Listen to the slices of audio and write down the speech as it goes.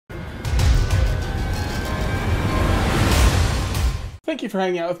Thank you for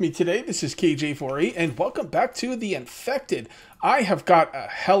hanging out with me today. This is KJ4E, and welcome back to The Infected. I have got a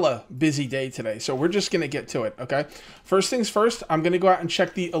hella busy day today, so we're just going to get to it, okay? First things first, I'm going to go out and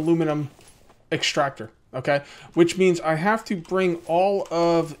check the aluminum extractor, okay? Which means I have to bring all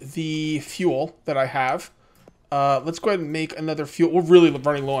of the fuel that I have. Let's go ahead and make another fuel. We're really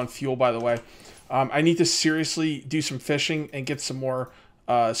running low on fuel, by the way. I need to seriously do some fishing and get some more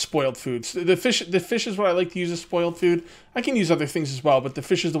spoiled foods. The fish is what I like to use as spoiled food. I can use other things as well, but the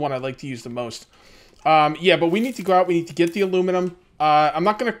fish is the one I like to use the most. Yeah, but we need to go out. We need to get the aluminum. I'm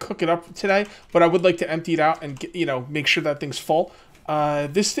not going to cook it up today, but I would like to empty it out and get, make sure that thing's full.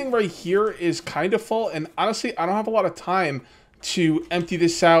 This thing right here is kind of full, and honestly, I don't have a lot of time to empty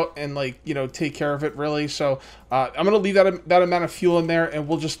this out and take care of it really. So I'm going to leave that amount of fuel in there, and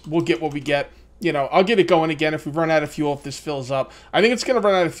we'll get what we get. I'll get it going again if we run out of fuel, if this fills up. I think it's going to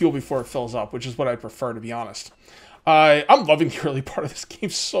run out of fuel before it fills up, which is what I prefer, to be honest. I'm loving the early part of this game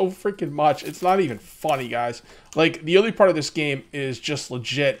so freaking much. It's not even funny, guys. The early part of this game is just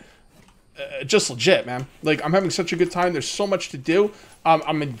legit, man. I'm having such a good time. There's so much to do.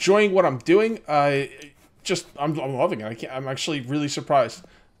 I'm enjoying what I'm doing. I'm loving it. I'm actually really surprised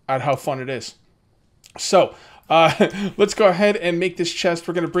at how fun it is. So, let's go ahead and make this chest.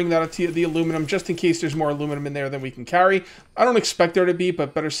 We're going to bring that up to the aluminum just in case there's more aluminum in there than we can carry. I don't expect there to be,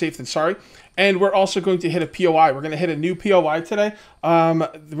 but better safe than sorry. And we're also going to hit a POI. We're going to hit a new POI today. We're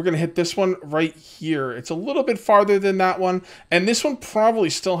going to hit this one right here. It's a little bit farther than that one. And this one probably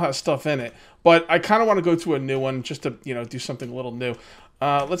still has stuff in it. But I kind of want to go to a new one just to, do something a little new.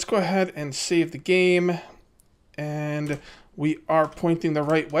 Let's go ahead and save the game. And we are pointing the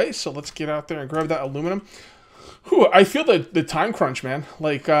right way. So let's get out there and grab that aluminum. Whew, I feel the time crunch, man.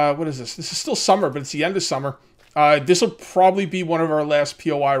 What is this? This is still summer, but it's the end of summer. This will probably be one of our last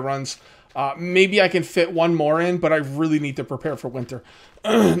POI runs. Maybe I can fit one more in, but I really need to prepare for winter.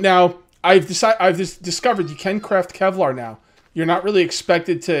 Now, I've discovered you can craft Kevlar now. You're not really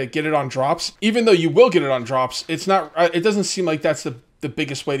expected to get it on drops. Even though you will get it on drops, it's not. It doesn't seem like that's the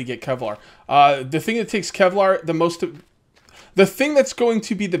biggest way to get Kevlar. The thing that takes Kevlar the thing that's going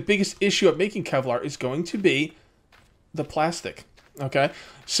to be the biggest issue of making Kevlar is going to be the plastic. Okay,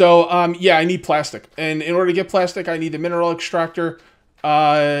 so yeah, I need plastic, and in order to get plastic, I need the mineral extractor.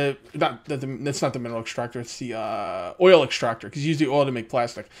 That's not the mineral extractor; it's the oil extractor, because you use the oil to make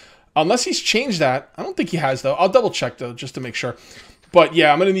plastic. Unless he's changed that, I don't think he has though. I'll double check though, just to make sure. But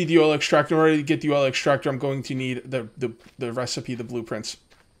yeah, I'm gonna need the oil extractor. In order to get the oil extractor, I'm going to need the recipe, the blueprints.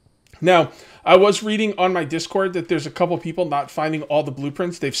 Now, I was reading on my Discord that there's a couple people not finding all the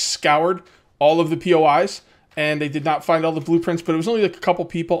blueprints. They've scoured all of the POIs, and they did not find all the blueprints, but it was only a couple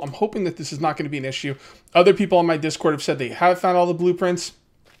people. I'm hoping that this is not going to be an issue. Other people on my Discord have said they have found all the blueprints.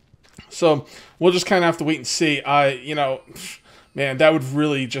 So we'll just kind of have to wait and see. Man, that would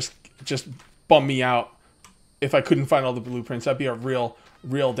really just bum me out if I couldn't find all the blueprints. That'd be a real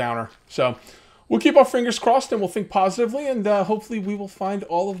downer. So we'll keep our fingers crossed and we'll think positively, and hopefully we will find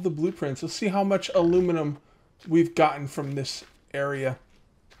all of the blueprints. We'll see how much aluminum we've gotten from this area.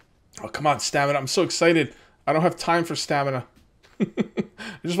 Oh, come on, stamina. I'm so excited. I don't have time for stamina. I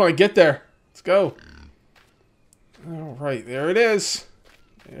just want to get there. Let's go. All right, there it is.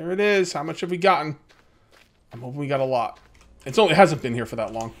 There it is. How much have we gotten? I'm hoping we got a lot. It hasn't been here for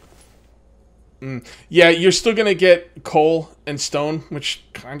that long. Yeah, you're still going to get coal and stone, which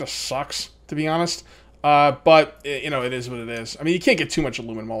kind of sucks, to be honest. But, it is what it is. I mean, you can't get too much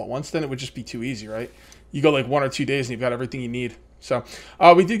aluminum all at once. Then it would just be too easy, right? You go 1 or 2 days and you've got everything you need. So,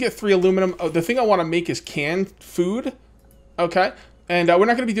 we did get 3 aluminum. Oh, the thing I want to make is canned food. Okay. And we're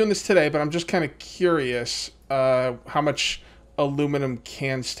not going to be doing this today, but I'm just kind of curious how much aluminum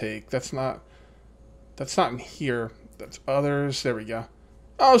cans take. That's not in here. That's others. There we go.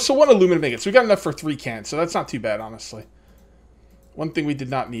 Oh, so 1 aluminum ingot. So we got enough for 3 cans. So that's not too bad, honestly. One thing we did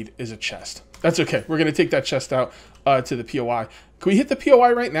not need is a chest. That's okay. We're going to take that chest out to the POI. Can we hit the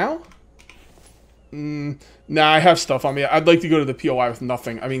POI right now? Nah, I have stuff on me. I'd like to go to the POI with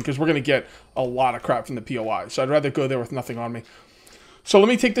nothing. I mean, because we're going to get a lot of crap from the POI. So I'd rather go there with nothing on me. So let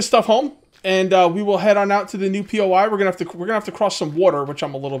me take this stuff home, and we will head on out to the new POI. We're gonna have to cross some water, which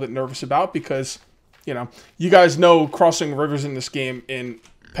I'm a little bit nervous about because, you guys know crossing rivers in this game in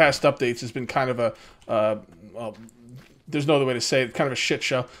past updates has been kind of a well, there's no other way to say it, kind of a shit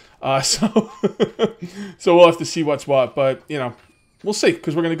show. So we'll have to see what's what, but we'll see,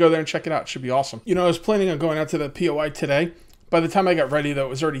 because we're going to go there and check it out. It should be awesome. I was planning on going out to the POI today. By the time I got ready, though, it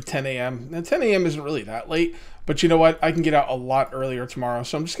was already 10 a.m. Now, 10 a.m. isn't really that late, but you know what? I can get out a lot earlier tomorrow,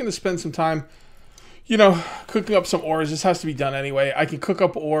 so I'm just going to spend some time, cooking up some ores. This has to be done anyway. I can cook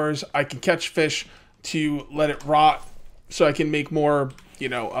up ores. I can catch fish to let it rot so I can make more, you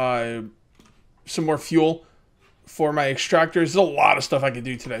know, some more fuel for my extractors. There's a lot of stuff I can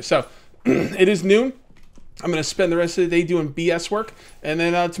do today. So it is noon. I'm going to spend the rest of the day doing BS work. And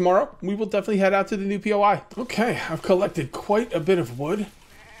then tomorrow, we will definitely head out to the new POI. Okay, I've collected quite a bit of wood.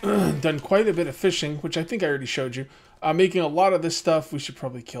 Done quite a bit of fishing, which I think I already showed you. I'm making a lot of this stuff. We should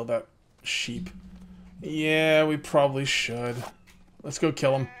probably kill that sheep. Yeah, we probably should. Let's go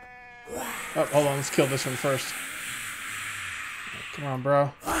kill him. Oh, hold on. Let's kill this one first. Come on,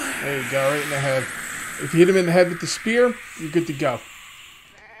 bro. There you go. Right in the head. If you hit him in the head with the spear, you're good to go.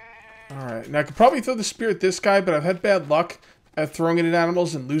 Alright, now I could probably throw the spear at this guy, but I've had bad luck at throwing it at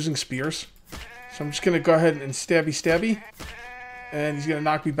animals and losing spears. So I'm just going to go ahead and stabby. And he's going to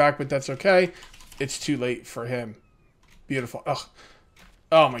knock me back, but that's okay. It's too late for him. Beautiful. Ugh.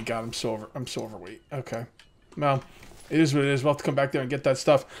 Oh my god, I'm so overweight. Okay. Well, it is what it is. We'll have to come back there and get that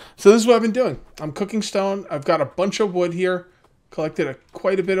stuff. So this is what I've been doing. I'm cooking stone. I've got a bunch of wood here. Collected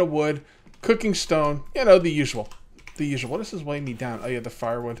quite a bit of wood. Cooking stone. You know, the usual. The usual. What is this weighing me down? Oh yeah, the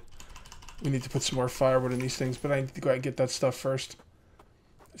firewood. We need to put some more firewood in these things, but I need to go out and get that stuff first.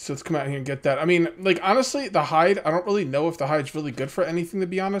 So let's come out here and get that. I mean, like, honestly, the hide, I don't really know if the hide's really good for anything, to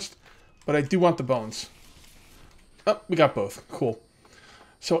be honest. But I do want the bones. Oh, we got both. Cool.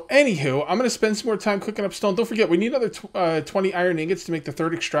 So, anywho, I'm going to spend some more time cooking up stone. Don't forget, we need another 20 iron ingots to make the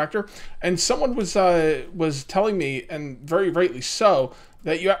third extractor. And someone was telling me, and very rightly so,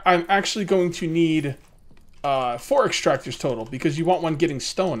 that I'm actually going to need 4 extractors total, because you want one getting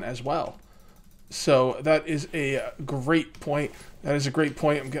stone as well. So that is a great point. That is a great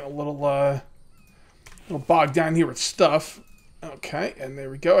point. I'm getting a little bogged down here with stuff. Okay, and there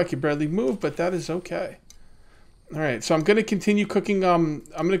we go. I can barely move, but that is okay. All right, so I'm going to continue cooking. I'm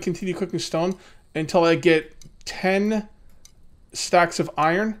going to continue cooking stone until I get 10 stacks of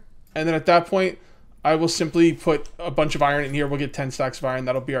iron, and then at that point, I will simply put a bunch of iron in here. We'll get 10 stacks of iron.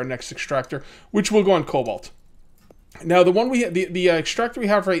 That'll be our next extractor, which will go on cobalt. Now, the one the extractor we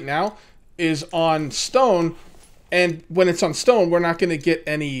have right now is on stone, and when it's on stone, we're not going to get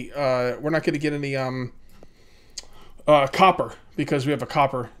any copper, because we have a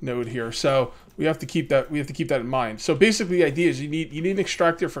copper node here. So we have to keep that in mind. So basically, the idea is you need an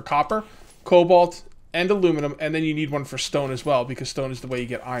extractor for copper, cobalt, and aluminum, and then you need one for stone as well, because stone is the way you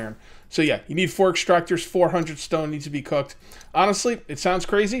get iron. So yeah, you need 4 extractors. 400 stone needs to be cooked. Honestly, it sounds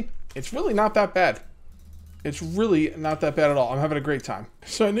crazy. It's really not that bad. It's really not that bad at all. I'm having a great time.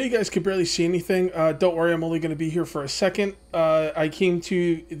 So I know you guys can barely see anything. Don't worry, I'm only going to be here for a second. I came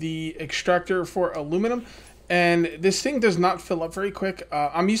to the extractor for aluminum, and this thing does not fill up very quick.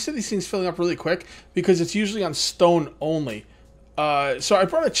 I'm used to these things filling up really quick because it's usually on stone only. So I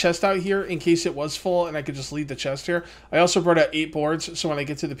brought a chest out here in case it was full, and I could just leave the chest here. I also brought out 8 boards, so when I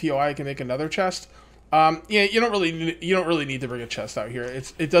get to the POI, I can make another chest. Yeah, you don't really need to bring a chest out here.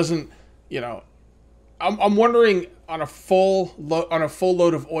 It doesn't, you know. I'm wondering on a full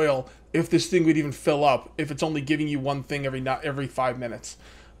load of oil if this thing would even fill up if it's only giving you one thing every 5 minutes.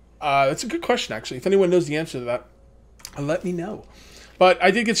 That's a good question, actually. If anyone knows the answer to that, let me know. But I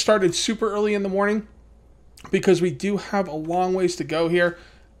did get started super early in the morning because we do have a long ways to go here,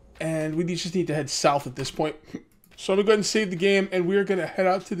 and we just need to head south at this point. So I'm going to go ahead and save the game, and we're going to head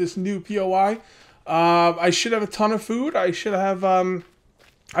out to this new POI. I should have a ton of food. I should have,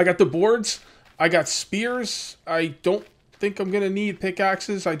 I got the boards. I got spears. I don't think I'm going to need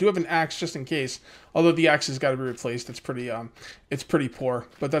pickaxes. I do have an axe just in case. Although the axe has got to be replaced. It's pretty poor,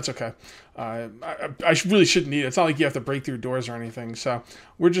 but that's okay. I really shouldn't need it. It's not like you have to break through doors or anything. So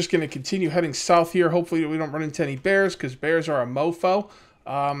we're just going to continue heading south here. Hopefully we don't run into any bears, because bears are a mofo.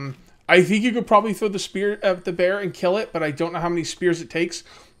 I think you could probably throw the spear at the bear and kill it, but I don't know how many spears it takes.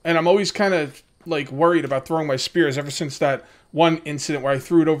 And I'm always kind of like worried about throwing my spears ever since that one incident where I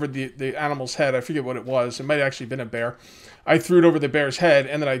threw it over the animal's head. I forget what it was. It might have actually been a bear. I threw it over the bear's head,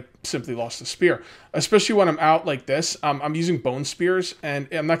 and then I simply lost the spear. Especially when I'm out like this. I'm using bone spears, and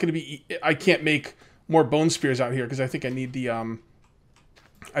I'm not going to be... I can't make more bone spears out here, because I think I need the...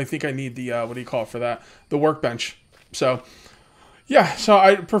 what do you call it for that? The workbench. So, yeah. So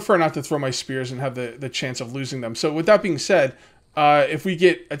I prefer not to throw my spears and have the chance of losing them. So with that being said, if we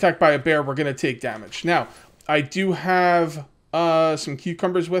get attacked by a bear, we're going to take damage. Now, I do have... some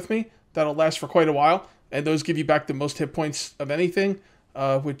cucumbers with me that'll last for quite a while, and those give you back the most hit points of anything,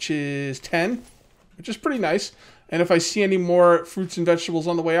 which is 10, which is pretty nice. And if I see any more fruits and vegetables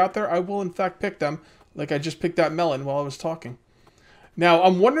on the way out there, I will in fact pick them, like I just picked that melon while I was talking. Now,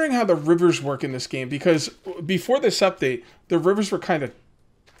 I'm wondering how the rivers work in this game, because before this update, the rivers were kind of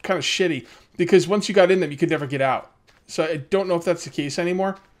shitty, because once you got in them, you could never get out. So I don't know if that's the case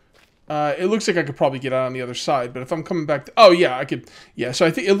anymore. It looks like I could probably get out on the other side, but if I'm coming back to... Oh, yeah, I could... Yeah, so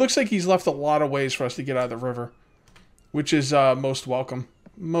I think it looks like he's left a lot of ways for us to get out of the river, which is most welcome.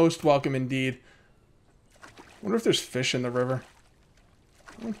 Most welcome indeed. I wonder if there's fish in the river.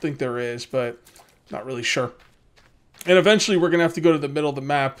 I don't think there is, but not really sure. And eventually we're going to have to go to the middle of the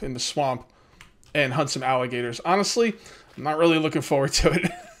map in the swamp and hunt some alligators. Honestly, I'm not really looking forward to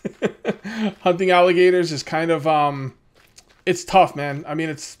it. Hunting alligators is kind of... It's tough, man. I mean,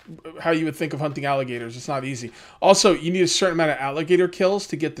 it's how you would think of hunting alligators. It's not easy. Also, you need a certain amount of alligator kills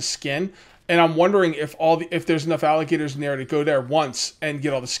to get the skin. And I'm wondering if there's enough alligators in there to go there once and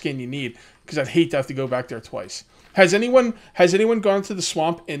get all the skin you need. Because I'd hate to have to go back there twice. Has anyone gone to the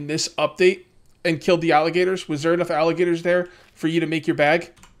swamp in this update and killed the alligators? Was there enough alligators there for you to make your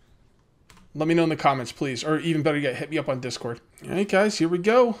bag? Let me know in the comments, please. Or even better yet, hit me up on Discord. All right, guys, here we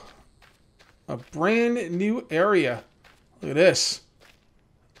go. A brand new area. Look at this.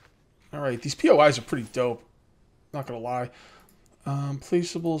 All right, these POIs are pretty dope. Not gonna lie.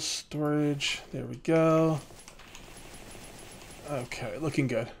 Placeable storage. There we go. Okay, looking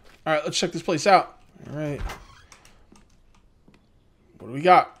good. All right, let's check this place out. All right. What do we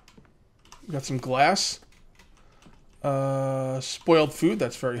got? We got some glass. Spoiled food.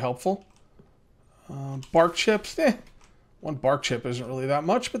 That's very helpful. Bark chips. One bark chip isn't really that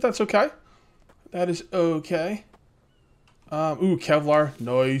much, but that's okay. That is okay. Ooh, Kevlar.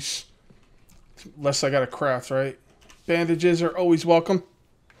 Nice. Less I gotta craft, right? Bandages are always welcome.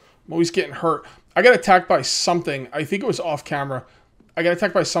 I'm always getting hurt. I got attacked by something. I think it was off camera. I got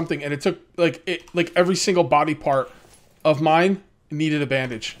attacked by something, and it took, like every single body part of mine needed a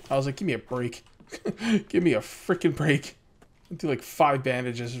bandage. I was like, give me a break. Give me a freaking break. I do like 5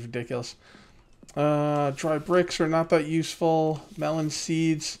 bandages. It's ridiculous. Dry bricks are not that useful. Melon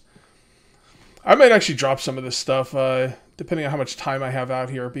seeds. I might actually drop some of this stuff, depending on how much time I have out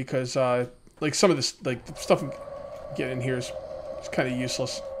here, because, like, some of this, like, the stuff I'm getting in here is kind of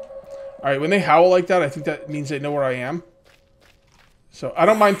useless. Alright, when they howl like that, I think that means they know where I am. So, I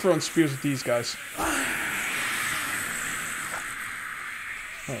don't mind throwing spears at these guys.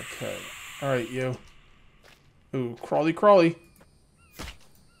 Okay. Alright, you. Ooh, crawly, crawly.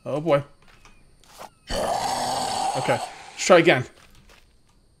 Oh, boy. Okay, let's try again.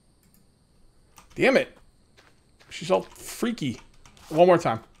 Damn it. She's all freaky. One more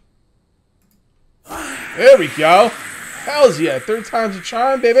time. There we go. Hells yeah. 3rd time's a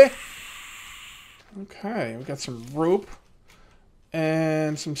charm, baby. Okay, we got some rope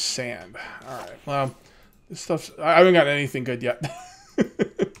and some sand. Alright, well, this stuff's... I haven't got anything good yet.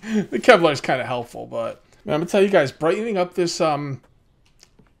 The Kevlar is kind of helpful, but... Man, I'm going to tell you guys, brightening up this, the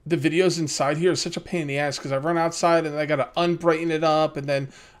videos inside here is such a pain in the ass, because I run outside and I got to unbrighten it up, and then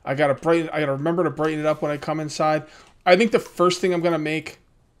I got to remember to brighten it up when I come inside. I think the first thing I'm going to make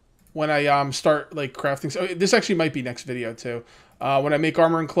when I start like crafting, so this actually might be next video too. When I make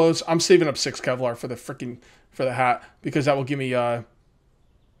armor and clothes, I'm saving up 6 Kevlar for the hat, because that will give me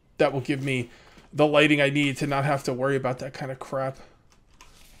the lighting I need to not have to worry about that kind of crap.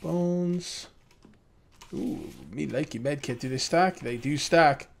 Bones. Ooh, me like your medkit. Do they stack? They do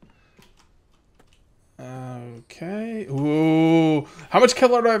stack. Okay. Ooh. How much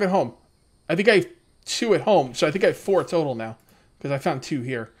Kevlar do I have at home? I think I have 2 at home, so I think I have 4 total now, because I found 2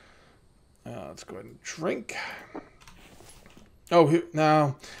 here. Let's go ahead and drink. Oh, here,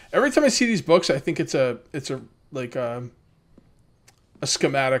 now every time I see these books, I think it's a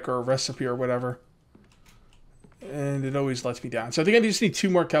schematic or a recipe or whatever, and it always lets me down. So I think I just need 2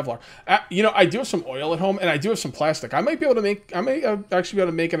 more Kevlar. You know, I do have some oil at home, and I do have some plastic. I might be able to make. I may actually be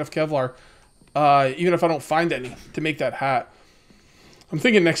able to make enough Kevlar, even if I don't find any, to make that hat. I'm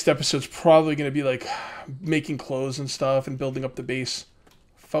thinking next episode's probably going to be like making clothes and stuff and building up the base.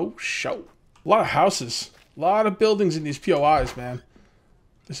 Faux show. A lot of houses. A lot of buildings in these POIs, man.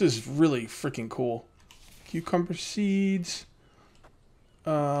 This is really freaking cool. Cucumber seeds.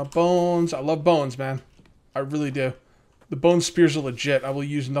 Bones. I love bones, man. I really do. The bone spears are legit. I will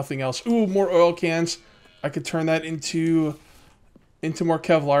use nothing else. Ooh, more oil cans. I could turn that into more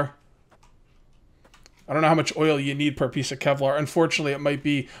Kevlar. I don't know how much oil you need per piece of Kevlar. Unfortunately, it might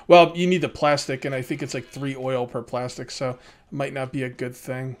be... Well, you need the plastic, and I think it's like 3 oil per plastic, so it might not be a good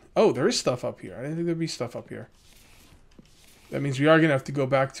thing. Oh, there is stuff up here. I didn't think there'd be stuff up here. That means we are going to have to go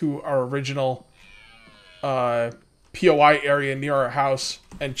back to our original POI area near our house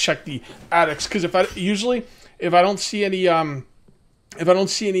and check the attics. Because if I don't see any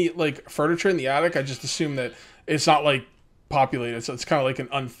like furniture in the attic, I just assume that it's not like populated, so it's kind of like an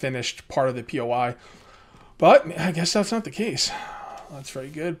unfinished part of the POI. But I guess that's not the case. That's very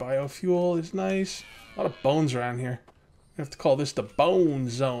good. Biofuel is nice. A lot of bones around here. We have to call this the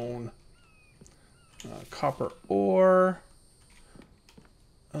bone zone. Copper ore.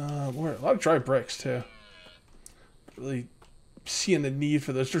 More, a lot of dry bricks, too. Really seeing the need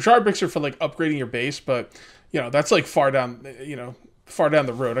for those. The dry bricks are for, like, upgrading your base, but, you know, that's, like, far down, you know, far down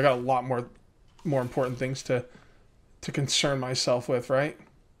the road. I got a lot more important things to concern myself with, right?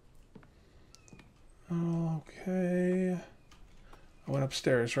 Okay. I went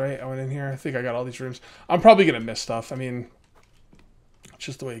upstairs, right? I went in here. I think I got all these rooms. I'm probably going to miss stuff. I mean, it's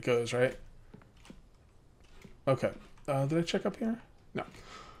just the way it goes, right? Okay. Did I check up here? No.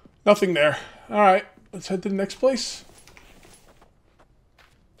 Nothing there. All right. Let's head to the next place.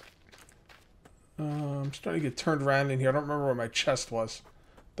 I'm starting to get turned around in here. I don't remember where my chest was.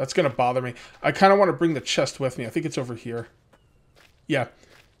 That's going to bother me. I kind of want to bring the chest with me. I think it's over here. Yeah.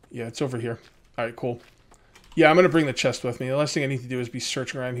 Yeah, it's over here. All right, cool. Yeah, I'm going to bring the chest with me. The last thing I need to do is be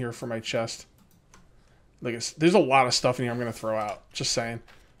searching around here for my chest. Like, there's a lot of stuff in here I'm going to throw out. Just saying.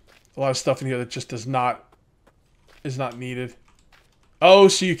 A lot of stuff in here that just is not needed. Oh,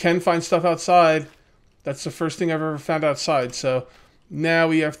 so you can find stuff outside. That's the first thing I've ever found outside. So now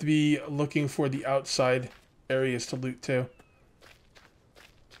we have to be looking for the outside areas to loot too.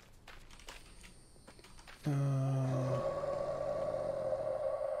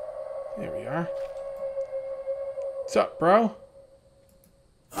 There we are. What's up, bro?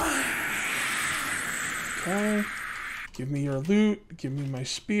 Okay. Give me your loot. Give me my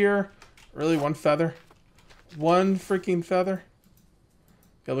spear. Really, one feather? One freaking feather?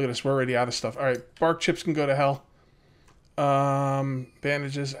 Yeah, look at us. We're already out of stuff. All right, bark chips can go to hell.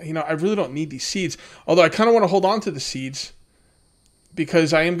 Bandages. You know, I really don't need these seeds. Although I kind of want to hold on to the seeds.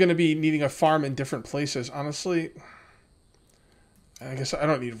 Because I am going to be needing a farm in different places. Honestly, I guess I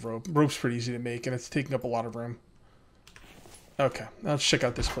don't need rope. Rope's pretty easy to make, and it's taking up a lot of room. Okay, now let's check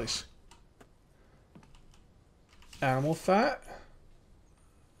out this place. Animal fat.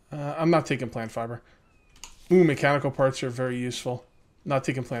 I'm not taking plant fiber. Ooh, mechanical parts are very useful. Not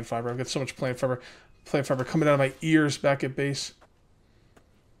taking plant fiber. I've got so much plant fiber coming out of my ears back at base.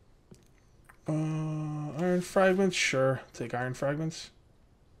 Iron fragments, sure. Take iron fragments.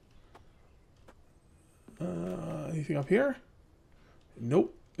 Anything up here?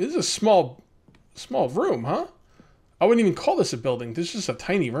 Nope. This is a small room, huh? I wouldn't even call this a building. This is just a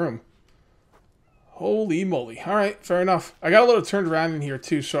tiny room. Holy moly. All right, fair enough. I got a little turned around in here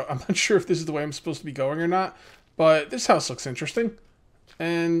too, so I'm not sure if this is the way I'm supposed to be going or not. But this house looks interesting.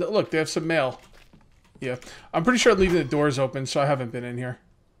 And look, they have some mail. Yeah, I'm pretty sure I'm leaving the doors open, so I haven't been in here.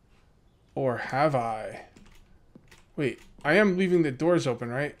 Or have I? Wait, I am leaving the doors open,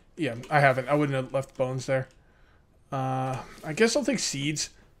 right? Yeah, I haven't. I wouldn't have left bones there. I guess I'll take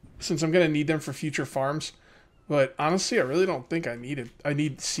seeds, since I'm going to need them for future farms. But honestly, I really don't think I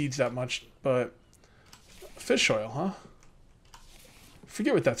need seeds that much. But fish oil, huh? I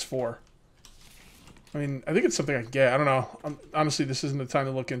forget what that's for. I mean, I think it's something I can get. I don't know. Honestly, this isn't the time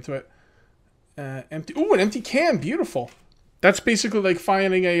to look into it. Empty. Ooh, an empty can. Beautiful. That's basically like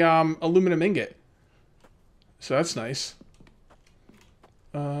finding a aluminum ingot. So that's nice.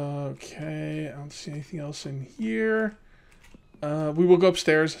 Okay, I don't see anything else in here. We will go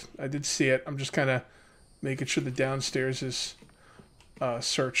upstairs. I did see it. I'm just kind of making sure the downstairs is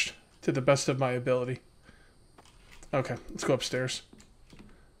searched to the best of my ability. Okay, let's go upstairs.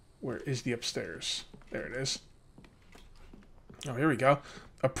 Where is the upstairs? There it is. Oh, here we go.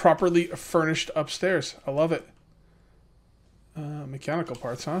 A properly furnished upstairs. I love it. Mechanical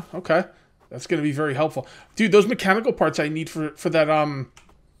parts, huh? Okay. That's going to be very helpful. Dude, those mechanical parts I need for that,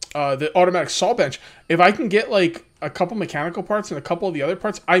 the automatic saw bench. If I can get, like, a couple mechanical parts and a couple of the other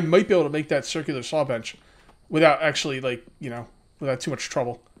parts, I might be able to make that circular saw bench without actually, like, you know, without too much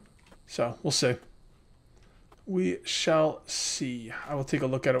trouble. So, we'll see. We shall see. I will take a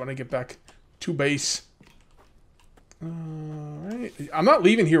look at it when I get back to base. Alright. I'm not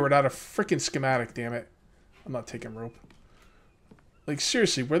leaving here without a freaking schematic, damn it. I'm not taking rope. Like,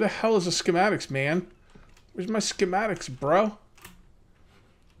 seriously, where the hell is the schematics, man? Where's my schematics, bro?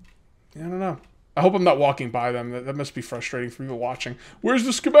 I don't know. I hope I'm not walking by them. That must be frustrating for people watching. Where's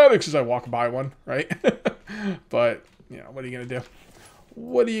the schematics as I walk by one, right? But, you know, what are you going to do?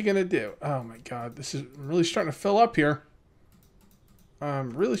 What are you going to do? Oh, my God. This is really starting to fill up here.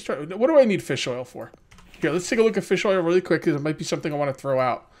 Really starting. What do I need fish oil for? Here, let's take a look at fish oil really quick, because it might be something I want to throw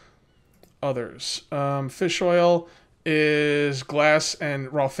out. Others. Fish oil is glass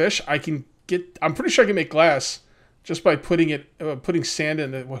and raw fish. I'm pretty sure I can make glass just by putting sand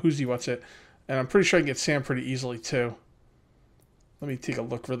in the what's it, and I'm pretty sure I can get sand pretty easily too. Let me take a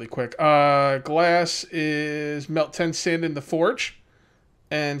look really quick. Glass is melt 10 sand in the forge,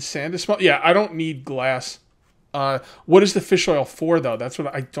 and sand is small. Yeah, I don't need glass. What is the fish oil for, though? That's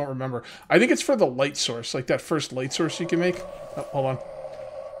what I don't remember. I think it's for the light source, like that first light source you can make. Oh, hold on.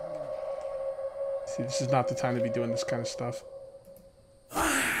 See, this is not the time to be doing this kind of stuff.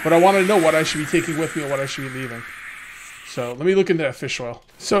 But I want to know what I should be taking with me and what I should be leaving. So let me look into that fish oil.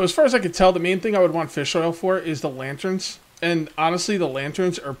 So as far as I can tell, the main thing I would want fish oil for is the lanterns. And honestly, the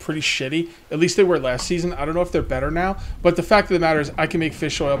lanterns are pretty shitty. At least they were last season. I don't know if they're better now. But the fact of the matter is I can make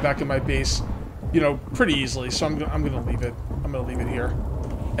fish oil back in my base, you know, pretty easily. So I'm going to leave it. I'm going to leave it here.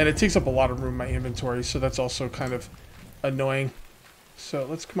 And it takes up a lot of room in my inventory. So that's also kind of annoying. So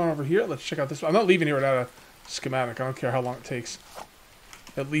let's come on over here. Let's check out this one. I'm not leaving here without a schematic. I don't care how long it takes.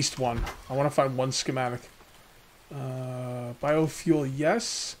 At least one. I want to find one schematic. Biofuel,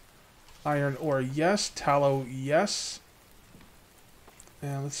 yes. Iron ore, yes. Tallow, yes.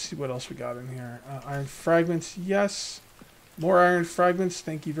 And let's see what else we got in here. Iron fragments, yes. More iron fragments,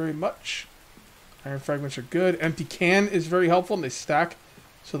 thank you very much. Iron fragments are good. Empty can is very helpful, and they stack,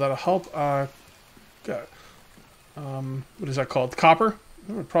 so that'll help. What is that called? Copper?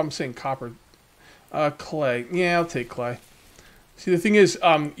 I have a problem saying copper. Clay. Yeah, I'll take clay. See, the thing is,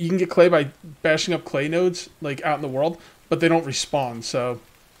 you can get clay by bashing up clay nodes, like, out in the world, but they don't respawn, so,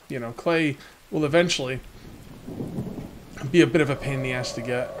 you know, clay will eventually be a bit of a pain in the ass to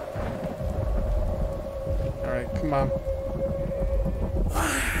get. Alright, come on.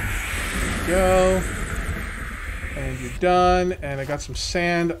 There you go. And you're done. And I got some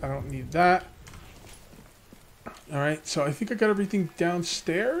sand. I don't need that. Alright, so I think I got everything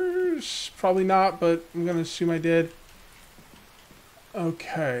downstairs. Probably not, but I'm going to assume I did.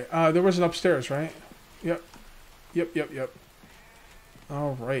 Okay. There was an upstairs, right? Yep. Yep.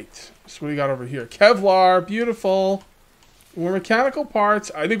 Alright. So what do we got over here? Kevlar. Beautiful. More mechanical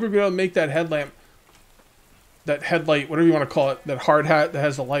parts. I think we're going to be able to make that headlamp, that headlight, whatever you want to call it, that hard hat that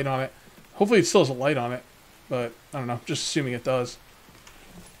has the light on it. Hopefully it still has a light on it, but I don't know. Just assuming it does.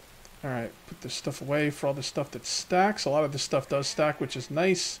 Alright, put this stuff away for all the stuff that stacks. A lot of this stuff does stack, which is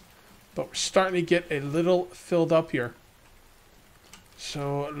nice, but we're starting to get a little filled up here.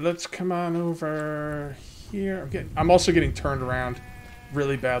 So let's come on over here. I'm also getting turned around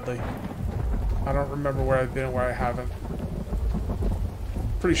really badly. I don't remember where I've been and where I haven't.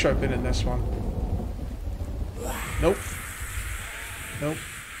 Pretty sure I've been in this one. Nope.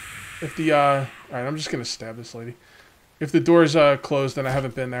 If the, alright, I'm just gonna stab this lady. If the door's, closed, then I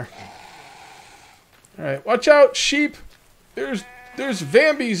haven't been there. Alright, watch out, sheep! There's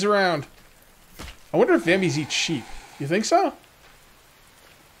Vambies around. I wonder if Vambies eat sheep. You think so?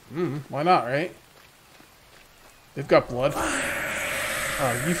 Why not, right? They've got blood.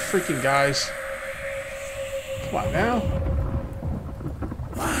 Oh, you freaking guys. Come on now.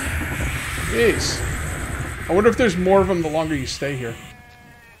 Jeez. I wonder if there's more of them the longer you stay here.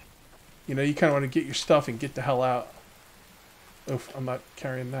 You know, you kind of want to get your stuff and get the hell out. Oof, I'm not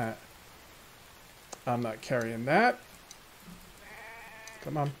carrying that. I'm not carrying that.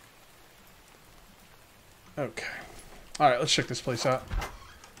 Come on. Okay. Alright, let's check this place out.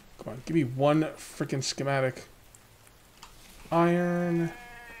 Come on, give me one freaking schematic. Iron.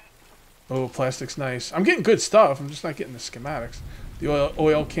 Oh, plastic's nice. I'm getting good stuff. I'm just not getting the schematics. The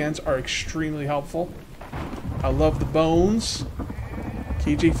oil cans are extremely helpful. I love the bones.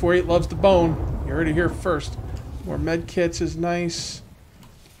 KJ48 loves the bone. You heard it here first. More med kits is nice.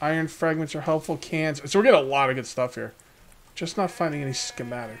 Iron fragments are helpful. Cans. So we're getting a lot of good stuff here. Just not finding any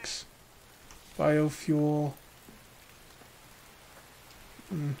schematics. Biofuel.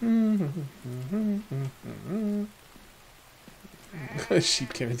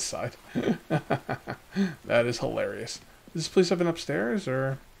 Sheep came inside. That is hilarious. Does this place have an upstairs,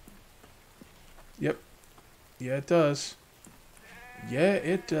 or? Yep. Yeah, it does. Yeah,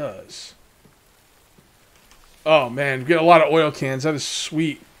 it does. Oh, man. We get a lot of oil cans. That is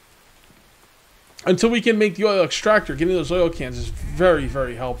sweet. Until we can make the oil extractor, getting those oil cans is very,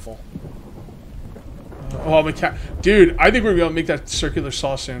 very helpful. Oh, dude, I think we're going to be able to make that circular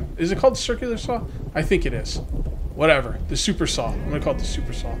saw soon. Is it called circular saw? I think it is. Whatever. The super saw. I'm going to call it the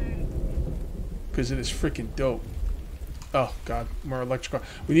super saw. Because it is freaking dope. Oh, God. More electrical.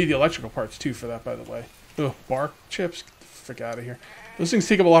 We need the electrical parts, too, for that, by the way. Oh, bark chips. Get the frick out of here. Those things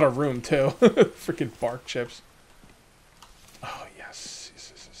take up a lot of room, too. Freaking bark chips. Oh, yes.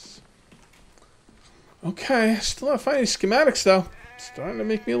 Yes. Okay. Still not finding schematics, though. Starting to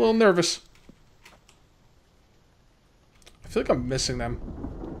make me a little nervous. I feel like I'm missing them.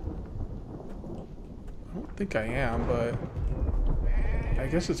 I don't think I am, but I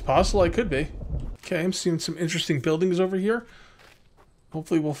guess it's possible I could be. Okay, I'm seeing some interesting buildings over here.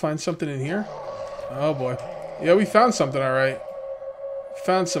 Hopefully we'll find something in here. Oh boy. Yeah, we found something, alright.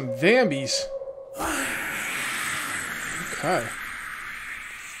 Found some Vambies. Okay.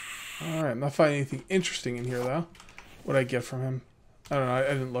 Alright, I'm not finding anything interesting in here, though. What'd I get from him? I don't know, I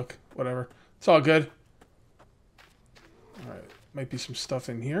didn't look. Whatever. It's all good. Alright, might be some stuff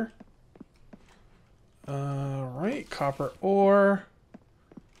in here. Alright, copper ore.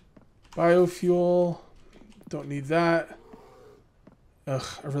 Biofuel. Don't need that. Ugh,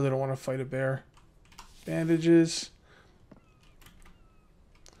 I really don't want to fight a bear. Bandages.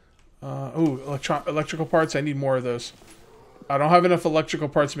 Electrical parts. I need more of those. I don't have enough electrical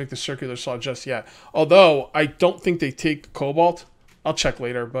parts to make the circular saw just yet. Although, I don't think they take cobalt. I'll check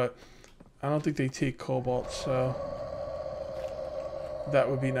later, but I don't think they take cobalt, so that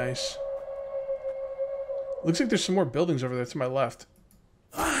would be nice. Looks like there's some more buildings over there to my left.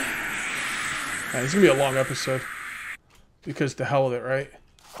 Man, it's gonna be a long episode. Because the hell with it, right?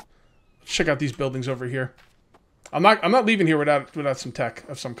 Let's check out these buildings over here. I'm not leaving here without some tech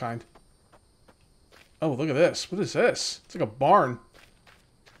of some kind. Oh, look at this. What is this? It's like a barn.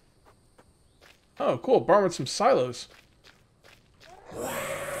 Oh, cool. Barn with some silos.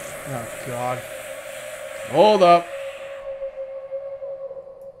 Oh, God. Hold up.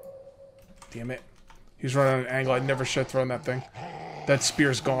 Damn it. He's running at an angle. I never should have thrown that thing. That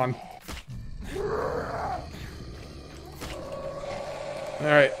spear's gone.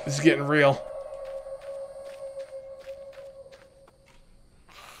 Alright, this is getting real.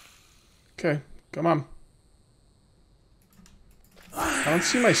 Okay, come on. I don't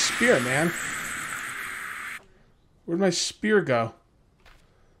see my spear, man. Where'd my spear go?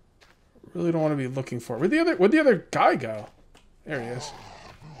 Really don't want to be looking for it. Where'd the other guy go? There he is.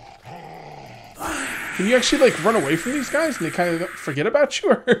 Can you actually, like, run away from these guys and they kind of forget about you?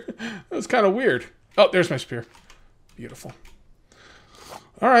 That was kind of weird. Oh, there's my spear. Beautiful.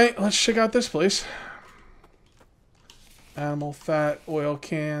 Alright, let's check out this place. Animal fat, oil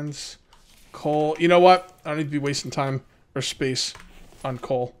cans, coal. You know what? I don't need to be wasting time or space on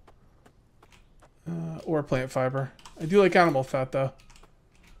coal. Or plant fiber. I do like animal fat, though.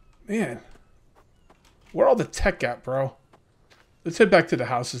 Man. Where all the tech at, bro? Let's head back to the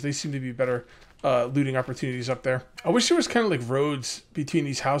houses. They seem to be better looting opportunities up there. I wish there was kind of like roads between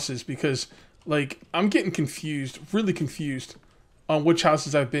these houses because, like, I'm getting confused, really confused on which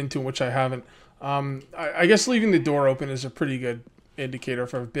houses I've been to and which I haven't. I guess leaving the door open is a pretty good indicator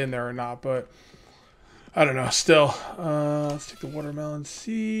if I've been there or not, but I don't know. Still, let's take the watermelon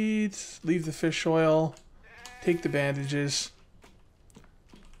seeds, leave the fish oil, take the bandages,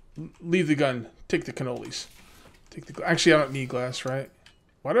 leave the gun, take the cannolis. Actually, I don't need glass, right?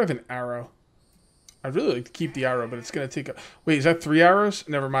 Why do I have an arrow? I'd really like to keep the arrow, but it's going to take a... Wait, is that 3 arrows?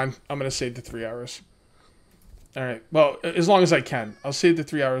 Never mind. I'm going to save the 3 arrows. Alright, well, as long as I can. I'll save the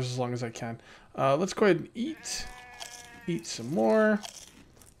 3 hours as long as I can. Let's go ahead and eat. Eat some more.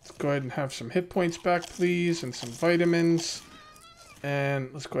 Let's go ahead and have some hit points back, please, and some vitamins. And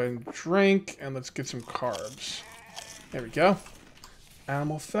let's go ahead and drink, and let's get some carbs. There we go.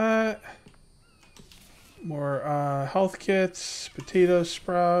 Animal fat. More health kits. Potato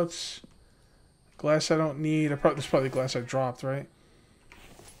sprouts. Glass I don't need. This is probably the glass I dropped, right?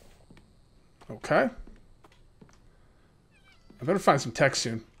 Okay. I better find some tech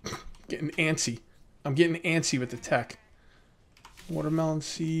soon. Getting antsy. I'm getting antsy with the tech. Watermelon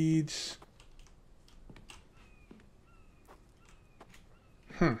seeds.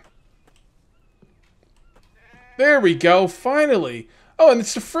 There we go. Finally. Oh, and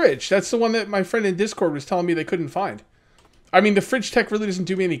it's the fridge. That's the one that my friend in Discord was telling me they couldn't find. I mean, the fridge tech really doesn't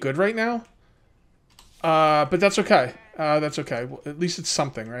do me any good right now. But that's okay. That's okay. Well, at least it's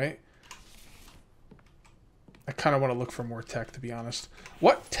something, right? I kind of want to look for more tech, to be honest.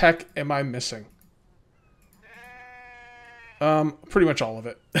 What tech am I missing? Pretty much all of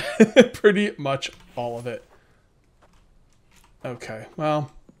it. Pretty much all of it. Okay,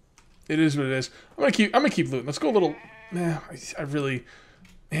 well, it is what it is. I'm gonna keep looting. Let's go a little. Man, I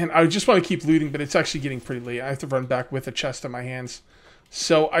just want to keep looting, but it's actually getting pretty late. I have to run back with a chest in my hands.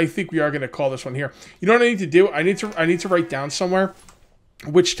 So I think we are gonna call this one here. You know what I need to do? I need to write down somewhere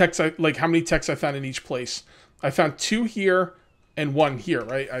which techs how many techs I found in each place. I found 2 here and 1 here,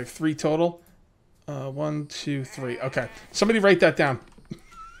 right? I have 3 total. 1, 2, 3. Okay. Somebody write that down.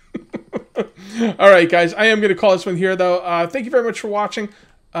 All right, guys. I am going to call this one here, though. Thank you very much for watching.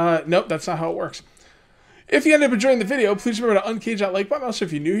 Nope, that's not how it works. If you end up enjoying the video, please remember to uncage that like button. Also,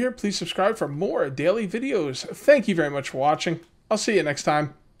 if you're new here, please subscribe for more daily videos. Thank you very much for watching. I'll see you next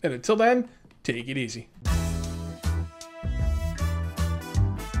time. And until then, take it easy.